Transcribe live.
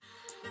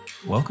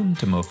Welcome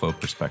to MoFo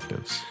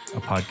Perspectives,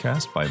 a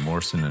podcast by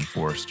Morrison &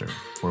 Foerster,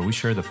 where we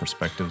share the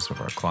perspectives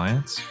of our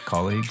clients,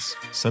 colleagues,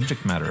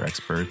 subject matter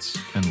experts,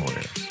 and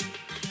lawyers.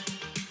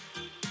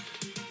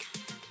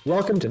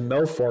 Welcome to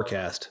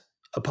MoForecast,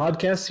 a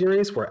podcast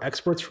series where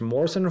experts from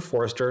Morrison &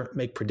 Foerster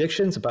make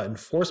predictions about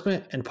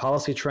enforcement and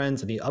policy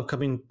trends in the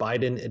upcoming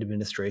Biden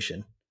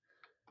administration.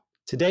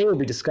 Today, we'll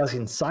be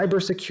discussing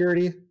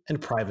cybersecurity and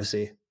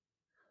privacy.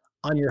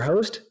 I'm your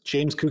host,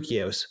 James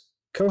Koukios,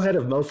 co-head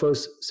of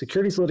MoFo's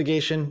Securities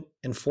Litigation,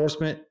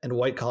 Enforcement, and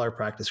White Collar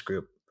Practice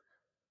Group.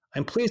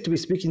 I'm pleased to be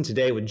speaking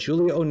today with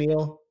Julie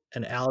O'Neill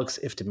and Alex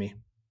Iftemi.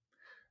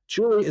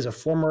 Julie is a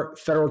former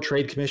Federal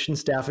Trade Commission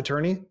staff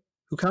attorney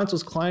who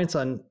counsels clients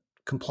on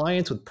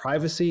compliance with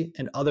privacy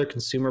and other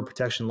consumer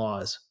protection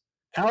laws.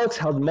 Alex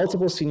held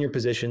multiple senior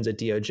positions at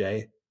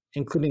DOJ,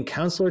 including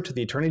counselor to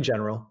the Attorney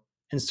General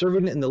and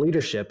serving in the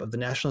leadership of the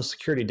National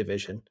Security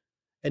Division,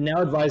 and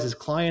now advises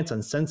clients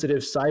on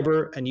sensitive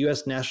cyber and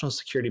U.S. national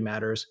security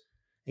matters,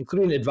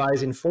 including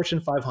advising Fortune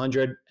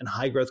 500 and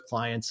high-growth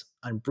clients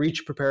on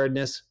breach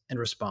preparedness and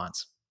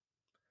response.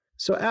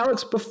 So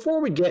Alex,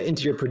 before we get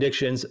into your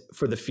predictions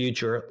for the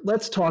future,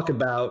 let's talk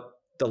about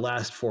the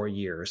last 4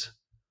 years.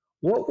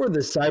 What were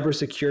the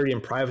cybersecurity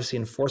and privacy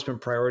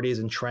enforcement priorities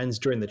and trends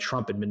during the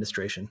Trump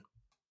administration?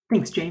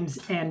 Thanks, James,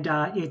 and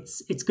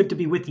it's good to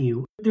be with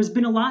you. There's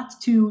been a lot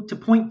to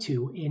point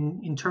to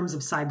in terms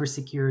of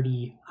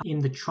cybersecurity in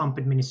the Trump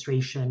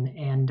administration,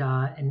 and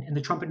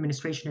the Trump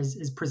administration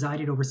has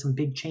presided over some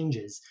big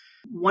changes.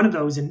 One of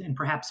those, and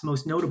perhaps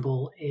most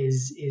notable,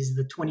 is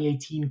the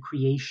 2018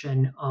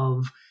 creation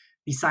of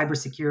the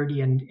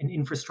Cybersecurity and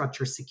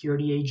Infrastructure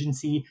Security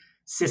Agency,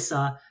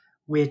 CISA,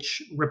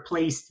 which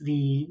replaced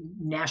the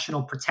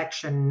National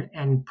Protection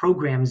and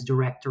Programs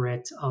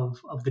Directorate of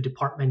the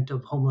Department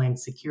of Homeland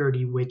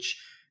Security, which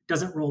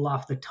doesn't roll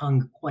off the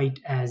tongue quite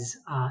as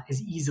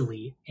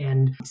easily.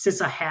 And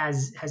CISA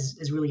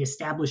has really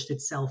established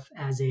itself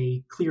as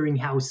a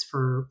clearinghouse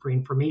for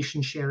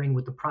information sharing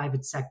with the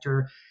private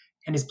sector,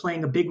 and is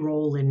playing a big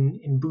role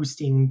in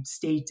boosting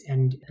state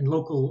and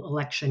local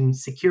election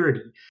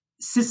security.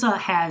 CISA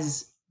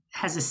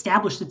has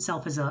established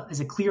itself as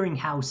a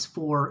clearinghouse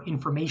for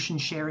information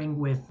sharing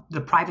with the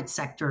private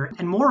sector.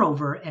 And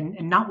moreover, and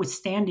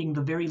notwithstanding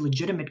the very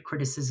legitimate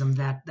criticism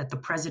that the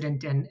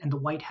president and the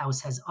White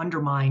House has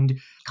undermined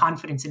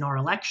confidence in our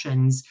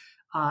elections,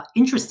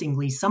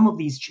 interestingly, some of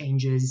these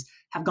changes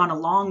have gone a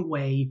long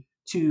way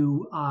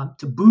to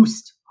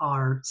boost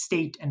our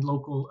state and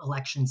local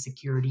election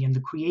security. And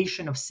the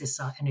creation of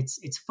CISA and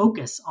its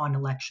focus on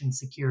election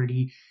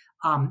security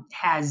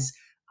has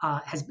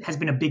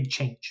been a big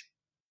change.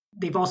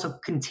 They've also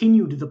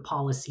continued the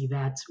policy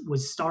that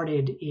was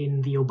started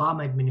in the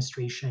Obama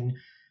administration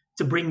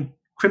to bring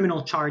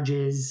criminal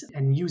charges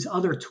and use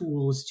other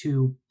tools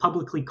to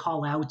publicly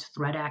call out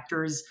threat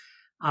actors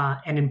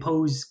and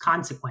impose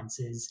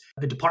consequences.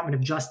 The Department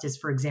of Justice,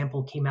 for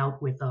example, came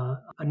out with a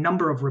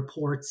number of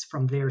reports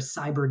from their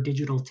Cyber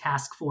Digital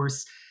Task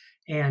Force.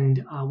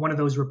 And one of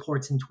those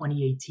reports in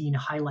 2018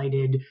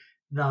 highlighted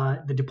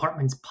the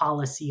department's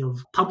policy of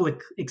public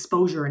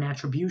exposure and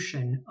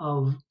attribution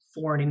of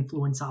foreign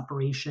influence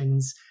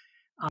operations,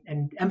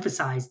 and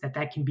emphasize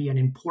that can be an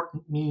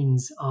important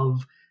means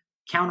of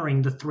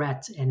countering the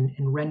threat and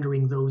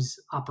rendering those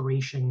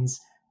operations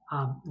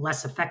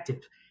less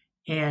effective.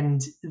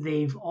 And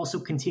they've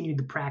also continued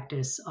the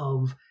practice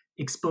of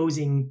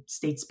exposing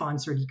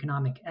state-sponsored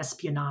economic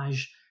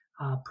espionage,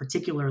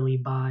 particularly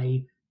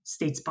by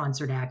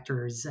state-sponsored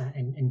actors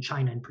and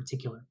China in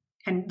particular.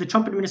 And the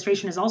Trump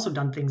administration has also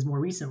done things more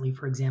recently,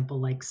 for example,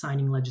 like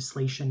signing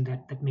legislation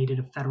that made it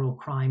a federal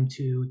crime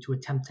to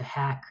attempt to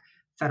hack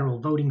federal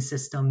voting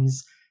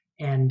systems.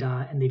 And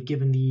they've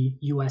given the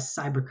U.S.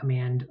 Cyber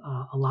Command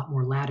a lot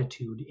more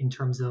latitude in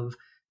terms of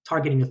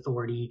targeting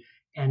authority.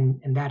 And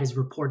that has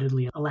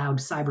reportedly allowed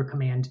Cyber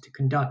Command to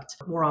conduct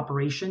more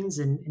operations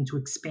and to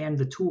expand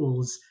the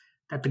tools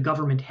that the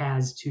government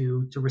has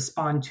to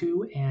respond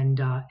to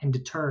and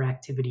deter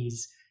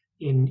activities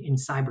in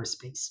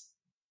cyberspace.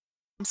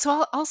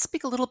 So I'll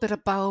speak a little bit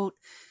about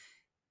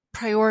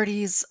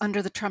priorities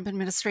under the Trump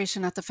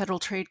administration at the Federal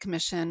Trade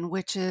Commission,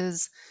 which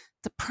is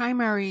the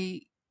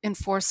primary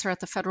enforcer at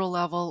the federal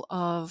level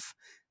of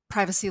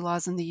privacy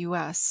laws in the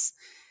U.S.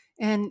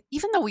 And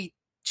even though we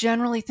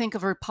generally think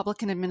of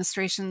Republican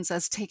administrations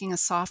as taking a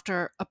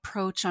softer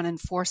approach on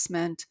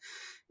enforcement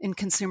in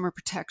consumer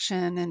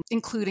protection and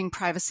including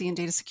privacy and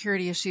data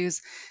security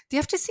issues, the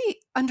FTC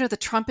under the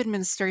Trump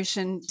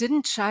administration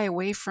didn't shy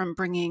away from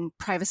bringing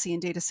privacy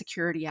and data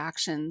security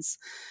actions.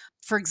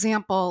 For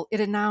example, it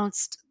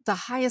announced the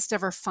highest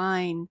ever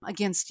fine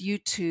against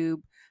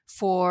YouTube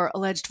for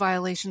alleged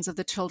violations of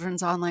the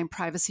Children's Online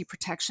Privacy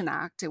Protection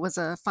Act. It was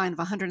a fine of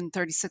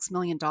 $136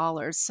 million.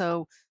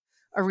 So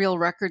a real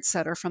record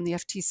setter from the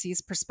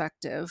FTC's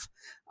perspective.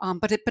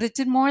 But it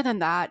did more than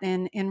that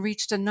and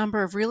reached a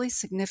number of really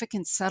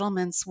significant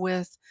settlements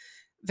with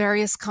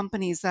various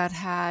companies that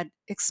had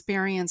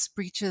experienced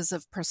breaches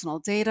of personal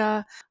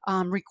data,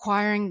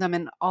 requiring them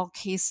in all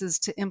cases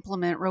to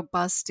implement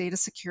robust data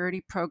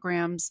security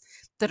programs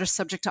that are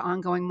subject to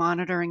ongoing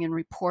monitoring and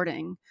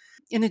reporting.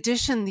 In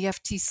addition, the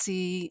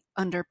FTC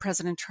under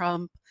President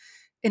Trump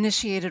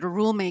initiated a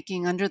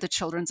rulemaking under the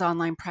Children's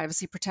Online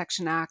Privacy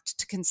Protection Act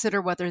to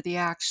consider whether the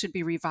act should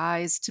be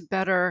revised to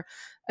better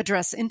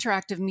address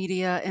interactive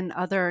media and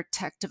other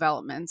tech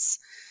developments.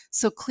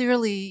 So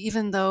clearly,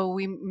 even though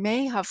we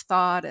may have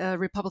thought a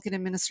Republican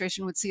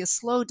administration would see a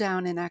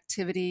slowdown in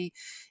activity,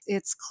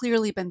 it's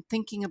clearly been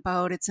thinking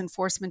about its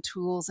enforcement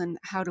tools and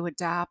how to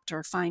adapt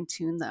or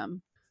fine-tune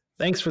them.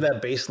 Thanks for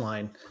that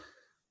baseline.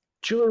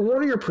 Julie, what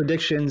are your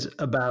predictions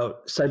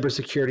about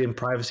cybersecurity and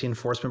privacy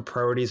enforcement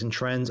priorities and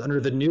trends under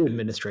the new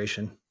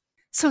administration?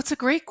 So it's a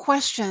great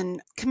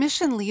question.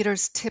 Commission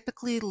leaders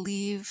typically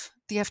leave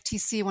the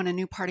FTC when a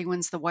new party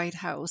wins the White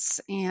House.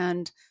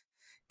 And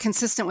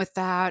consistent with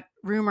that,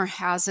 rumor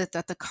has it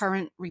that the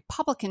current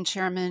Republican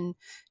chairman,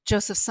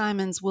 Joseph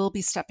Simons, will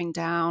be stepping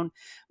down,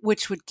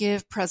 which would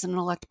give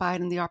President-elect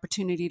Biden the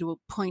opportunity to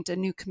appoint a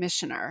new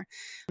commissioner.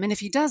 And if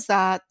he does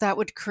that, that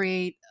would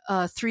create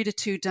a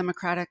 3-2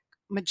 Democratic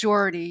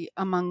majority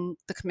among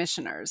the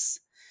commissioners.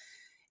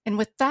 And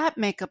with that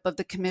makeup of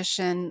the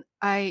commission,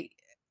 I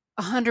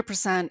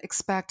 100%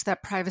 expect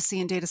that privacy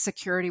and data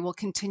security will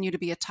continue to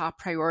be a top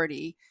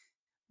priority,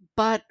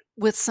 but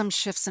with some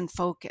shifts in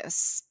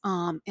focus.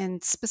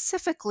 And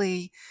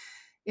specifically,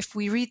 if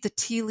we read the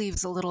tea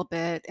leaves a little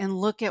bit and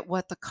look at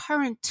what the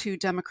current 2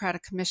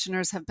 Democratic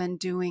commissioners have been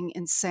doing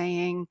and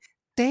saying,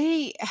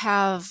 they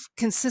have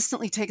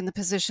consistently taken the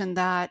position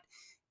that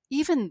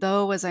even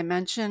though, as I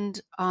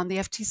mentioned, the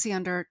FTC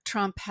under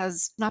Trump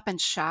has not been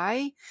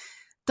shy,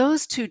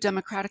 those 2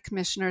 Democratic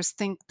commissioners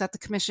think that the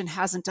commission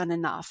hasn't done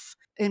enough,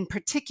 in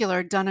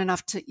particular, done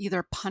enough to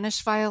either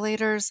punish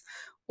violators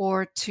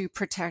or to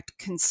protect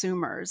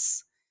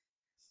consumers.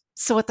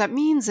 So what that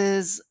means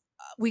is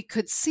we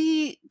could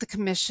see the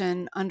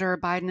commission under a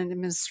Biden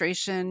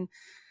administration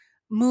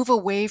move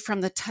away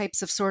from the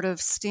types of sort of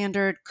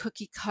standard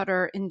cookie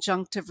cutter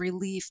injunctive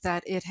relief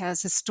that it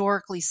has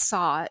historically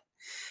sought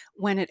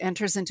when it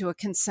enters into a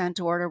consent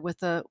order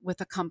with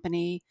a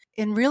company,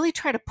 and really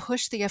try to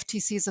push the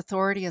FTC's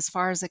authority as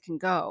far as it can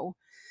go.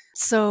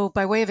 So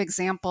by way of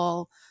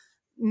example,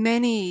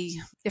 many,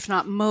 if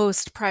not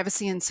most,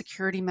 privacy and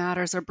security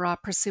matters are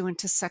brought pursuant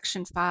to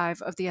Section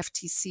 5 of the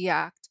FTC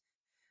Act,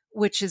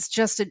 which is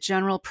just a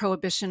general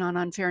prohibition on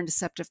unfair and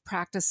deceptive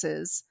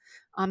practices.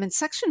 And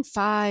Section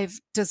 5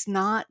 does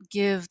not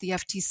give the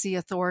FTC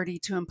authority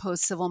to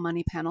impose civil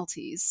money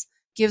penalties,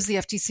 gives the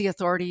FTC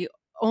authority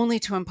only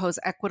to impose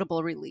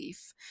equitable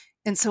relief.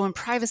 And so in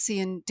privacy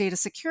and data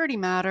security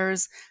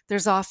matters,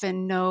 there's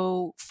often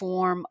no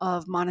form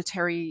of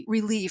monetary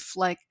relief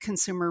like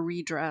consumer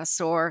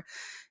redress or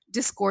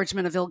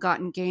disgorgement of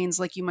ill-gotten gains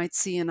like you might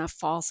see in a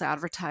false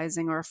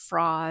advertising or a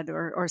fraud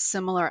or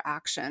similar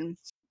action.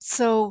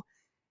 So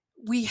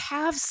we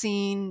have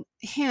seen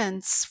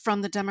hints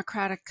from the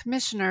Democratic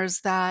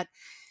commissioners that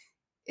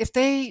if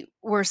they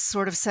were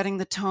sort of setting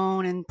the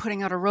tone and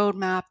putting out a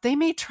roadmap, they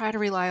may try to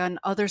rely on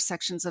other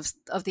sections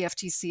of the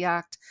FTC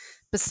Act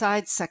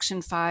besides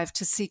Section 5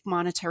 to seek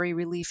monetary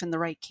relief in the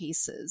right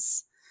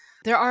cases.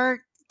 There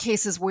are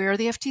cases where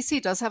the FTC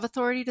does have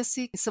authority to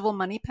seek civil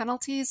money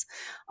penalties,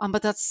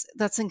 but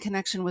that's in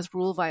connection with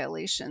rule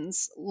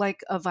violations,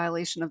 like a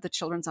violation of the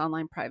Children's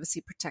Online Privacy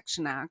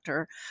Protection Act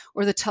or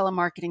the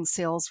telemarketing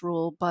sales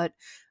rule. But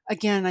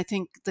again, I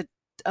think that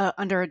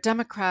under a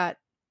Democrat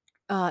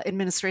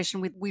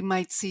administration, we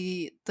might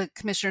see the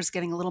commissioners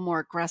getting a little more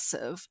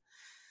aggressive.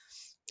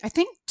 I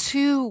think,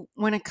 too,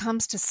 when it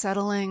comes to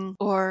settling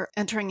or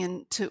entering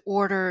into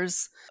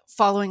orders,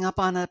 following up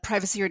on a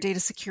privacy or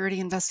data security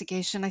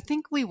investigation, I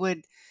think we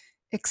would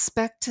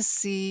expect to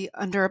see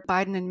under a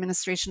Biden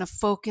administration a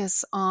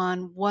focus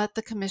on what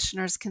the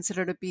commissioners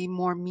consider to be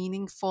more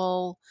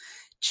meaningful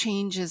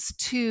changes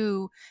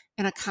to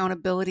and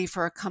accountability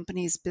for a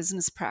company's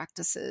business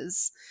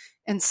practices.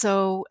 And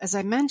so, as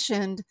I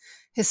mentioned,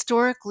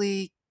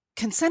 historically,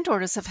 consent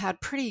orders have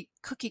had pretty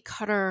cookie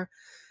cutter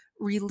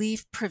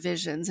relief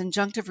provisions,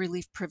 injunctive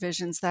relief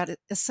provisions that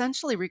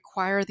essentially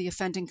require the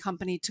offending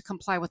company to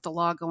comply with the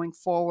law going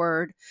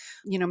forward,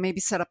 maybe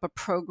set up a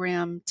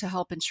program to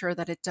help ensure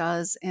that it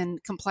does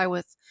and comply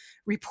with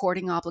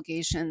reporting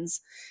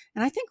obligations.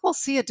 And I think we'll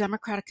see a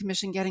Democratic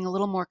commission getting a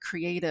little more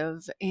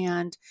creative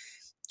and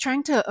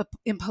trying to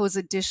impose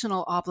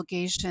additional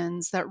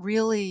obligations that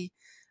really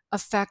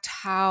affect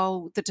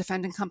how the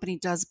defendant company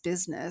does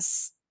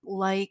business,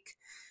 like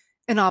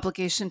an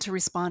obligation to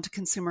respond to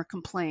consumer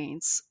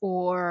complaints,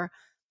 or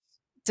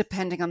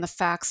depending on the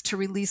facts, to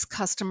release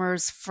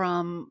customers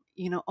from,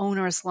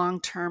 onerous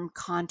long-term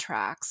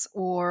contracts,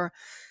 or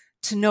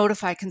to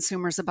notify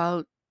consumers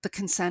about the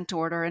consent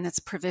order and its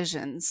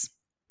provisions.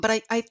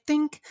 But I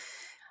think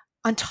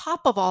on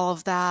top of all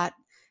of that,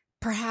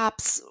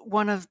 perhaps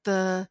one of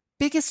the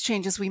biggest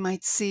changes we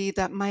might see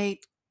that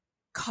might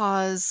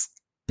cause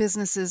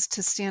businesses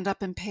to stand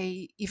up and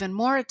pay even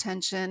more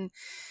attention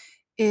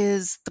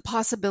is the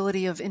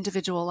possibility of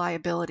individual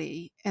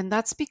liability. And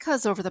that's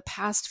because over the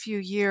past few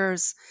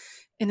years,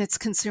 in its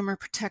consumer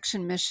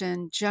protection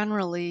mission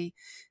generally,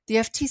 the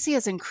FTC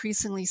has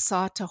increasingly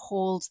sought to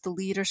hold the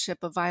leadership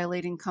of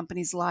violating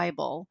companies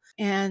liable.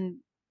 And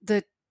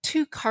the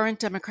two current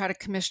Democratic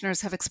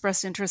commissioners have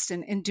expressed interest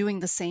in doing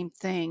the same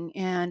thing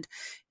and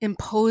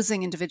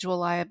imposing individual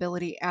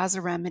liability as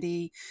a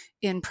remedy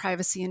in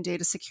privacy and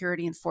data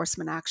security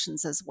enforcement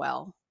actions as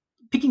well.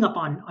 Picking up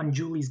on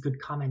Julie's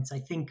good comments, I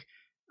think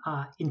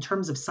in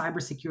terms of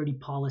cybersecurity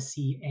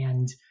policy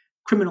and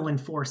criminal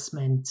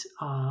enforcement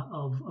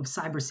of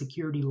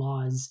cybersecurity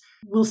laws,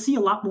 we'll see a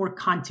lot more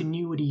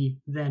continuity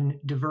than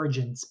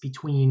divergence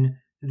between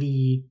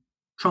the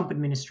Trump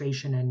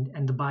administration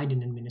and the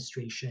Biden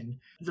administration.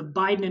 The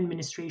Biden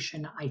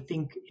administration, I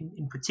think,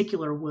 in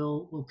particular,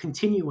 will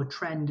continue a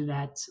trend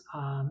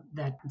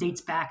that dates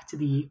back to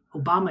the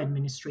Obama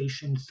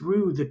administration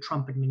through the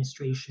Trump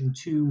administration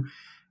to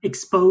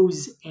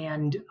expose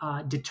and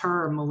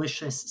deter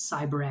malicious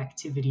cyber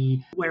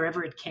activity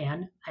wherever it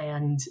can,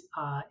 and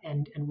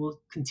we'll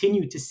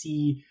continue to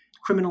see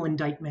criminal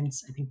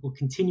indictments. I think we'll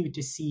continue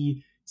to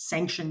see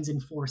sanctions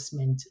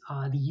enforcement,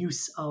 the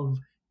use of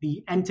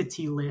the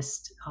entity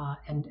list,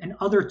 and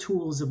other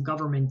tools of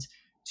government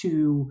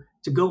to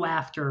go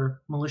after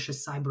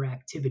malicious cyber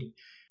activity.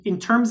 In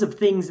terms of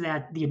things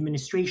that the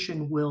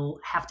administration will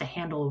have to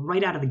handle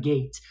right out of the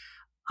gate,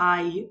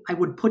 I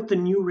would put the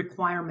new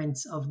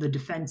requirements of the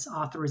Defense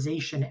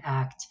Authorization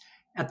Act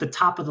at the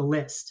top of the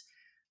list.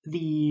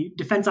 The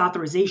Defense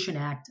Authorization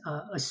Act,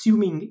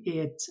 assuming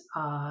it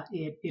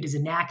is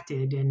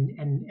enacted,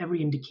 and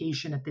every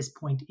indication at this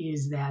point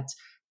is that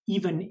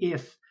even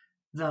if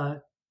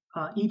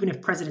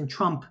President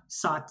Trump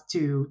sought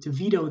to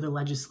veto the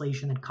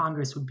legislation, that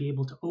Congress would be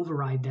able to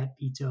override that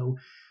veto.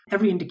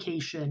 Every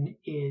indication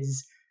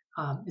is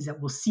that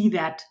we'll see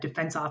that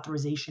Defense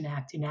Authorization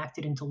Act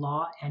enacted into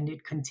law, and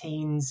it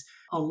contains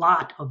a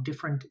lot of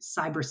different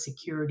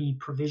cybersecurity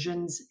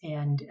provisions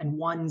and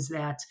ones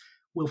that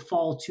will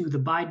fall to the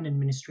Biden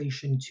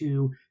administration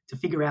to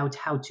figure out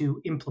how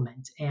to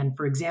implement. And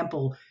for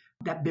example,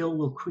 that bill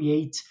will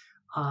create,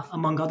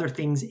 among other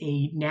things,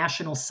 a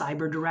national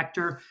cyber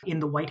director in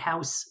the White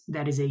House.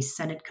 That is a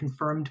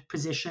Senate-confirmed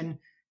position.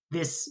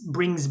 This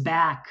brings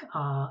back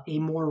a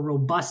more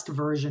robust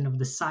version of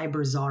the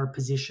cyber czar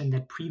position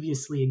that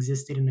previously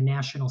existed in the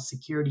National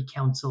Security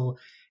Council,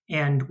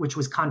 and which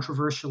was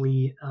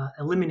controversially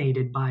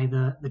eliminated by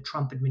the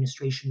Trump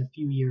administration a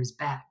few years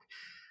back.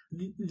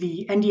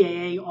 The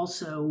NDAA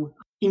also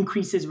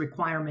increases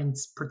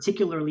requirements,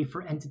 particularly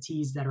for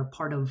entities that are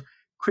part of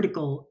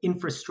critical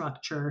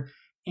infrastructure.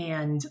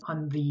 And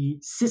on the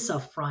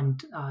CISA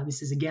front,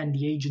 this is again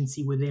the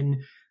agency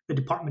within the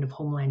Department of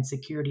Homeland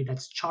Security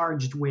that's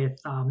charged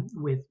with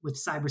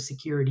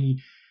cybersecurity.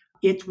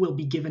 It will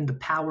be given the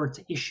power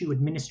to issue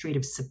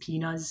administrative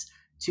subpoenas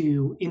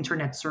to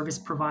internet service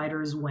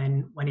providers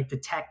when it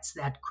detects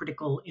that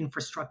critical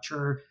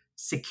infrastructure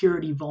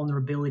security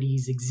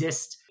vulnerabilities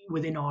exist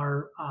within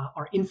our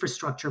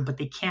infrastructure, but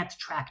they can't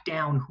track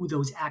down who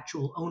those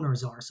actual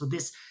owners are. So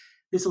this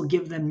will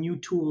give them new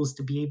tools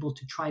to be able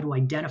to try to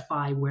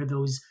identify where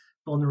those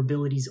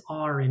vulnerabilities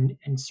are,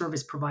 and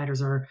service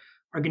providers are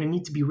going to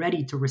need to be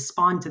ready to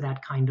respond to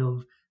that kind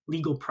of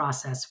legal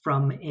process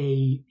from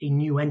a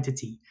new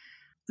entity.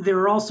 There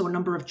are also a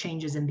number of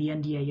changes in the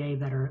NDAA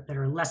that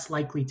are less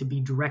likely to be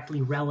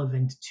directly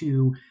relevant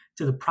to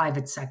the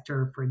private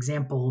sector. For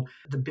example,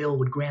 the bill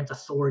would grant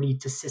authority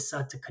to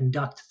CISA to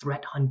conduct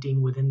threat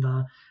hunting within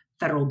the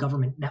federal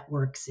government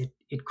networks.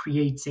 It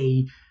creates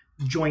a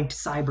joint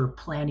cyber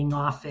planning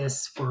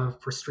office for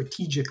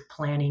strategic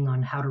planning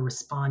on how to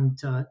respond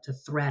to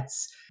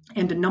threats,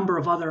 and a number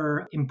of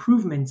other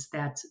improvements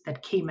that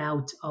came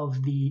out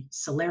of the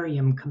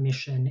Solarium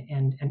Commission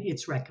and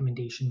its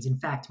recommendations. In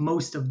fact,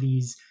 most of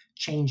these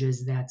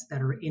changes that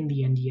are in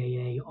the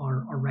NDAA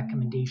are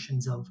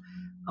recommendations of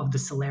the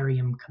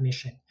Solarium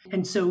Commission.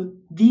 And so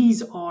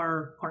these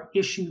are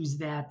issues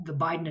that the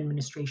Biden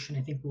administration,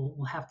 I think,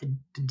 will have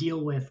to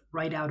deal with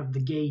right out of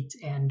the gate,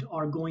 and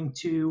are going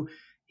to,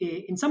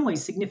 in some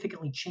ways,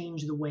 significantly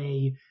change the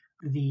way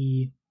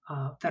the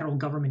federal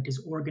government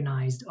is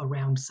organized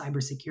around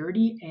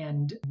cybersecurity,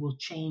 and will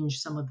change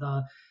some of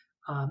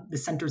the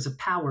centers of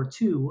power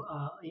too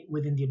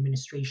within the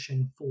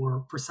administration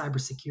for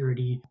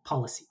cybersecurity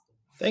policy.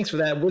 Thanks for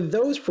that. With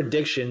those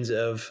predictions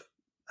of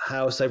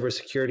how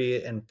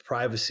cybersecurity and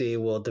privacy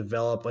will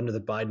develop under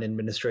the Biden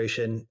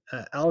administration,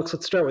 Alex,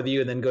 let's start with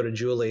you and then go to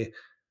Julie.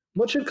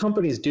 What should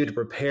companies do to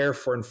prepare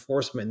for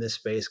enforcement in this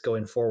space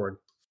going forward?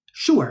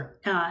 Sure.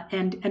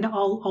 And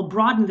I'll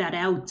broaden that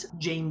out,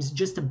 James,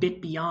 just a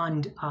bit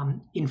beyond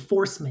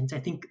enforcement. I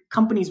think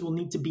companies will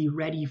need to be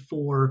ready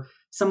for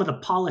some of the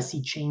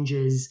policy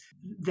changes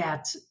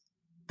that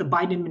the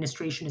Biden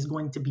administration is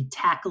going to be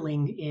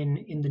tackling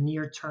in the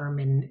near term,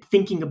 and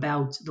thinking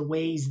about the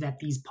ways that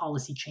these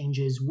policy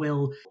changes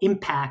will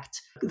impact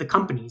the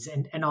companies.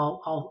 And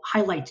I'll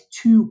highlight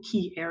two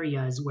key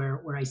areas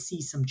where I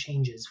see some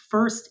changes.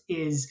 First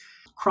is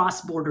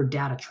cross-border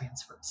data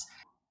transfers.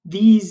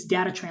 these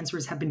data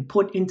transfers have been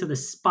put into the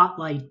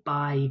spotlight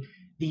by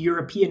the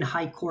European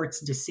High Court's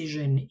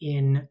decision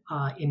in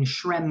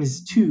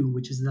Schrems II,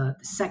 which is the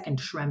second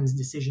Schrems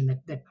decision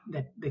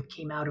that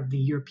came out of the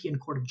European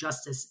Court of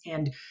Justice.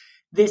 And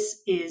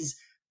this is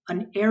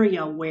an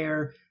area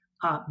where,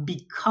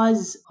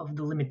 because of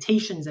the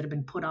limitations that have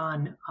been put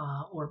on,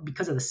 or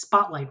because of the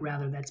spotlight,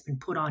 rather, that's been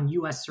put on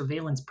U.S.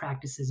 surveillance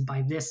practices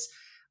by this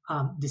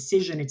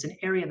decision, it's an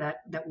area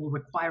that will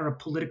require a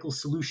political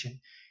solution,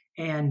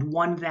 and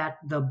one that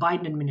the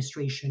Biden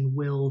administration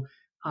will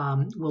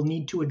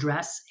need to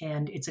address.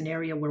 And it's an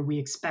area where we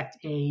expect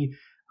a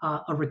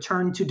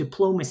return to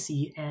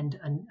diplomacy and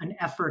an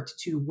effort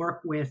to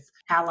work with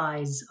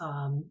allies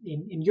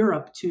in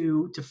Europe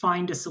to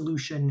find a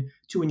solution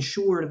to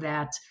ensure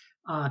that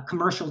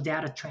commercial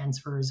data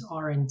transfers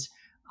aren't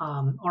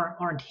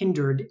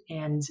hindered.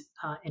 And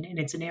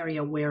it's an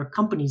area where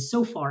companies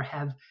so far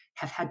have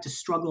had to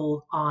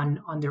struggle on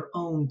their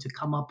own to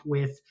come up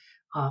with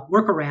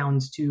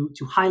workarounds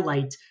to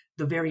highlight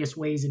the various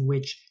ways in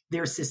which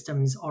their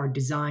systems are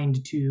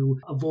designed to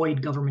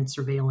avoid government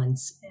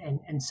surveillance.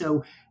 And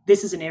so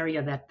this is an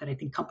area that I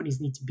think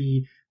companies need to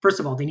be, first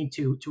of all, they need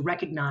to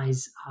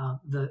recognize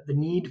the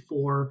need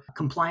for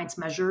compliance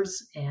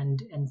measures,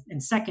 and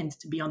second,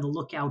 to be on the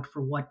lookout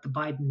for what the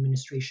Biden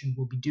administration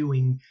will be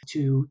doing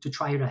to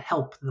try to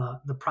help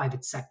the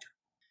private sector.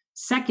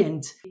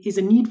 Second is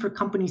a need for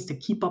companies to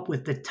keep up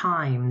with the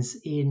times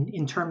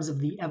in terms of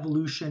the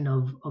evolution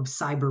of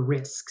cyber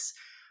risks.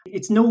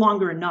 It's no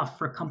longer enough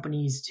for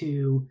companies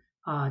to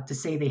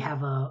say they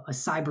have a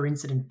cyber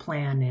incident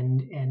plan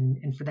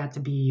and for that to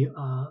be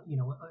a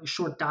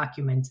short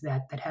document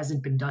that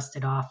hasn't been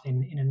dusted off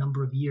in a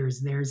number of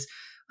years. There's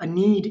a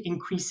need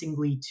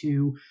increasingly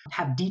to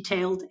have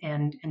detailed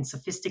and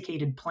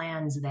sophisticated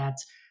plans that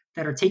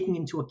are taking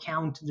into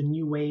account the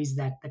new ways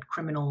that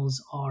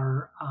criminals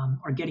are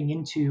getting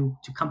into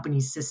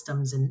companies'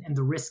 systems and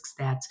the risks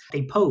that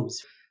they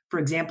pose. For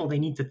example, they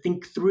need to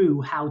think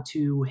through how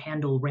to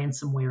handle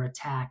ransomware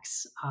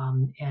attacks,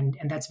 and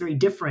that's very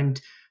different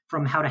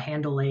from how to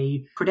handle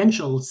a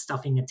credential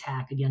stuffing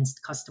attack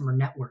against customer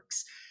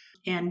networks.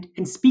 And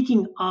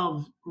speaking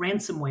of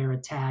ransomware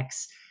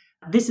attacks,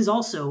 this is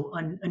also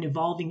an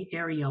evolving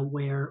area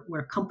where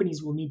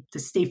companies will need to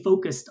stay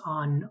focused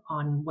on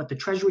what the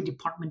Treasury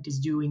Department is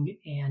doing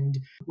and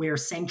where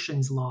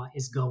sanctions law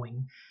is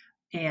going.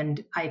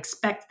 And I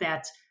expect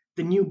that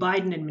the new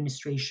Biden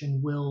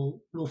administration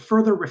will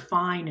further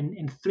refine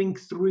and think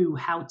through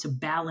how to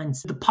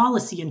balance the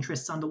policy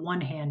interests on the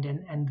one hand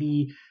and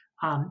the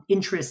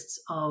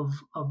interests of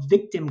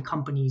victim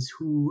companies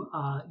who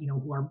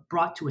are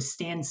brought to a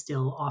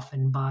standstill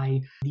often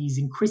by these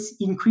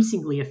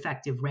increasingly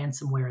effective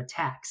ransomware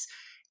attacks.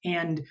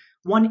 And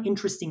one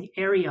interesting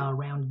area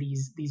around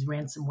these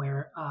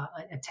ransomware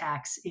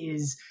attacks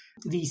is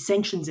the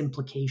sanctions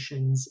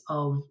implications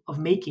of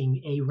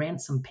making a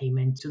ransom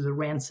payment to the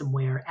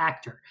ransomware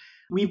actor.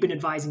 We've been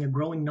advising a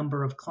growing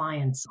number of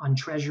clients on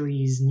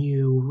Treasury's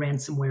new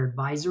ransomware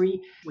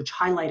advisory, which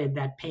highlighted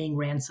that paying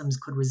ransoms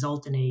could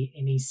result in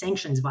a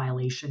sanctions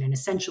violation and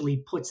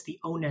essentially puts the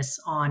onus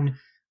on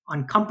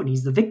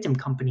companies, the victim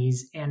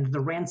companies, and the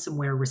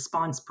ransomware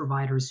response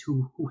providers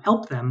who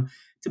help them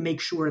to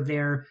make sure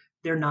they're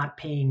not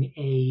paying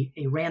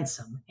a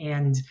ransom.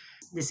 And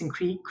this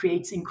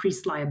creates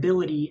increased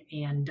liability,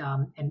 and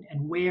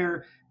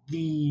where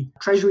the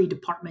Treasury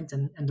Department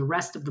and the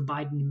rest of the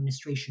Biden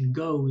administration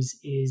goes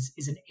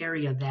is an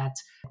area that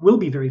will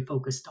be very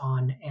focused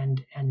on,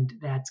 and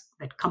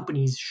that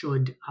companies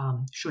should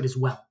as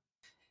well.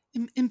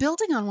 In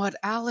building on what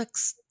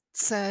Alex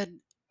said,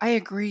 I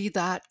agree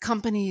that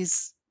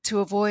companies,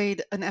 to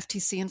avoid an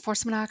FTC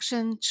enforcement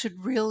action,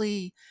 should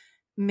really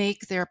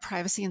make their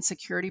privacy and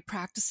security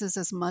practices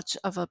as much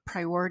of a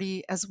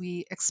priority as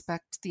we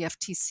expect the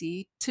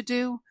FTC to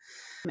do.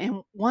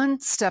 And one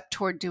step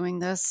toward doing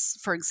this,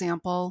 for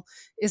example,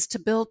 is to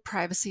build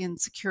privacy and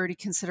security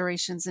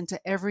considerations into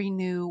every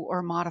new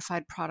or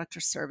modified product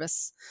or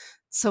service,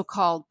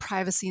 so-called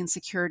privacy and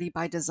security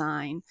by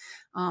design.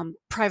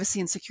 Privacy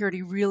and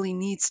security really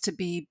needs to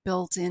be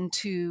built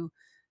into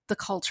the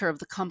culture of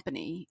the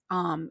company,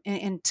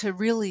 and to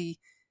really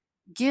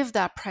give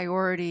that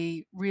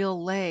priority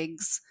real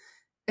legs,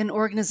 an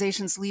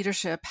organization's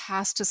leadership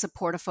has to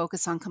support a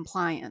focus on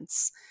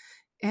compliance.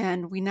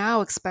 And we now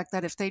expect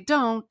that if they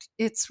don't,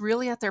 it's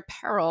really at their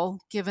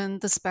peril, given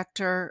the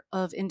specter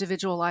of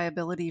individual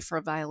liability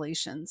for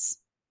violations.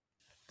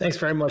 Thanks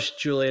very much,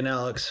 Julie and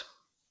Alex.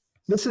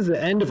 This is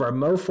the end of our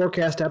Mo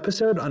Forecast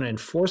episode on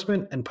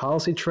enforcement and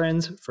policy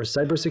trends for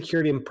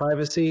cybersecurity and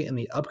privacy in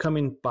the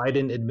upcoming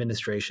Biden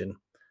administration.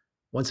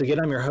 Once again,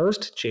 I'm your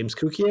host, James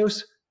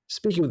Koukios,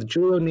 speaking with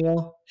Julie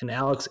O'Neill and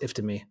Alex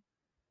Iftemi.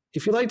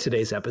 If you liked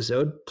today's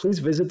episode, please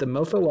visit the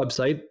MoFo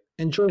website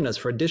and join us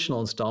for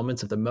additional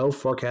installments of the Mo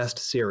Forecast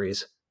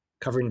series,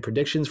 covering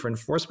predictions for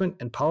enforcement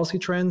and policy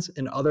trends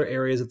in other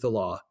areas of the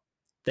law.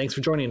 Thanks for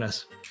joining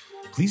us.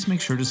 Please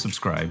make sure to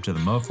subscribe to the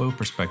MoFo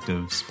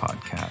Perspectives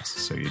podcast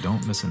so you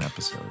don't miss an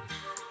episode.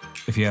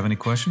 If you have any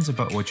questions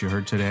about what you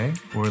heard today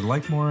or would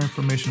like more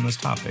information on this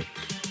topic,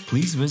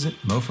 please visit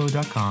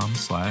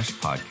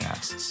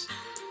mofo.com/podcasts.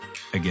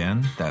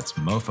 Again, that's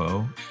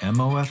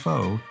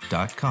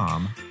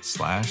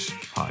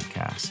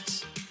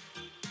mofo.com/podcasts.